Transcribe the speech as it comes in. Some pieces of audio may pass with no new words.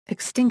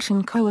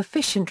Extinction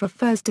coefficient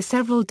refers to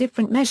several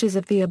different measures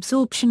of the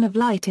absorption of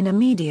light in a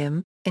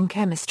medium, in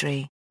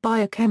chemistry,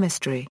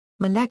 biochemistry,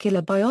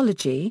 molecular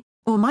biology,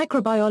 or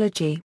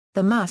microbiology.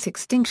 The mass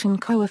extinction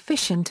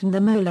coefficient and the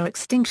molar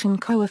extinction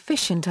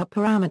coefficient are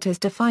parameters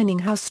defining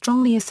how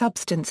strongly a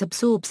substance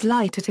absorbs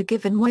light at a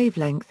given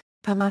wavelength,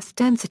 per mass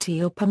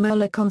density or per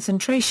molar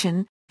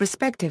concentration,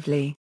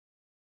 respectively.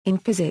 In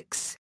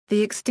physics,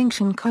 the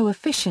extinction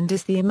coefficient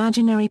is the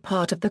imaginary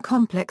part of the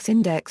complex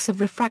index of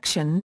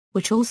refraction,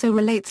 which also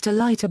relates to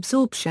light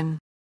absorption.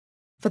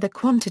 For the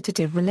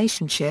quantitative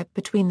relationship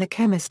between the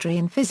chemistry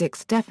and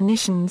physics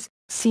definitions,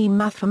 see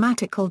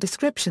mathematical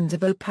descriptions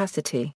of opacity.